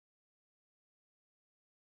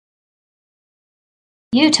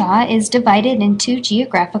Utah is divided into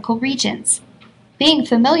geographical regions. Being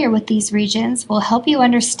familiar with these regions will help you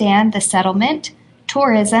understand the settlement,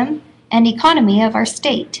 tourism, and economy of our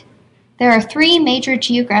state. There are three major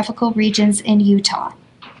geographical regions in Utah: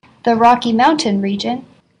 the Rocky Mountain region,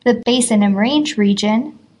 the Basin and Range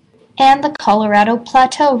region, and the Colorado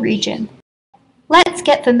Plateau region. Let's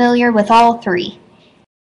get familiar with all three.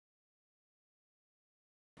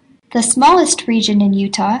 The smallest region in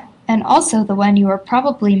Utah, and also the one you are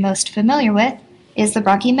probably most familiar with, is the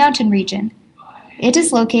Rocky Mountain region. It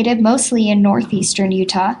is located mostly in northeastern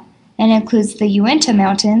Utah and includes the Uinta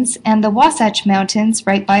Mountains and the Wasatch Mountains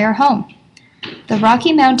right by our home. The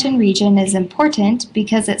Rocky Mountain region is important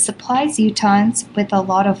because it supplies Utahns with a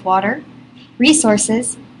lot of water,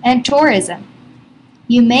 resources, and tourism.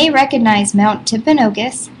 You may recognize Mount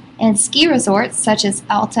Timpanogos and ski resorts such as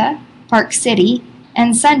Alta, Park City,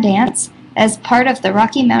 and Sundance as part of the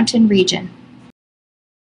Rocky Mountain region.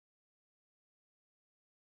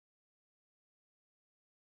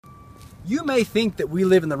 You may think that we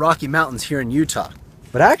live in the Rocky Mountains here in Utah,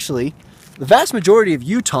 but actually, the vast majority of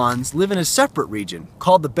Utahns live in a separate region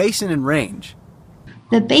called the Basin and Range.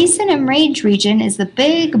 The Basin and Range region is the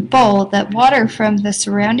big bowl that water from the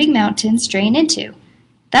surrounding mountains drain into.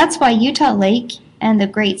 That's why Utah Lake and the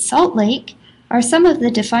Great Salt Lake are some of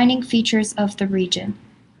the defining features of the region.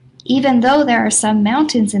 Even though there are some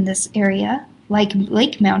mountains in this area, like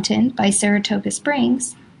Lake Mountain by Saratoga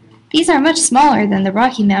Springs, these are much smaller than the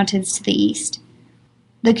Rocky Mountains to the east.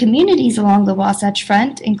 The communities along the Wasatch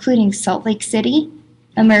Front, including Salt Lake City,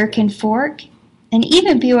 American Fork, and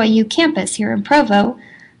even BYU campus here in Provo,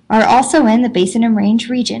 are also in the Basin and Range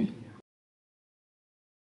region.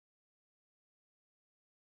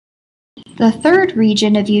 The third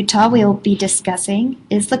region of Utah we will be discussing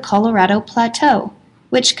is the Colorado Plateau,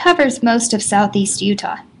 which covers most of southeast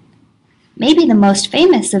Utah. Maybe the most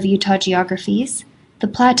famous of Utah geographies, the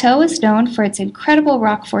Plateau is known for its incredible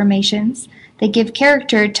rock formations that give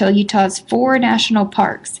character to Utah's 4 national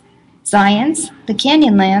parks: Zion's, the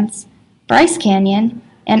Canyonlands, Bryce Canyon,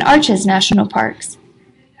 and Arches National Parks.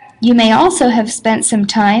 You may also have spent some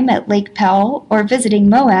time at Lake Powell or visiting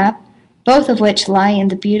Moab, both of which lie in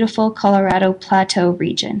the beautiful Colorado Plateau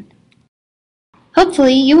region.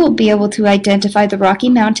 Hopefully you will be able to identify the Rocky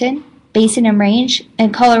Mountain, Basin and Range,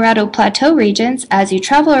 and Colorado Plateau regions as you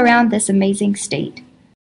travel around this amazing state.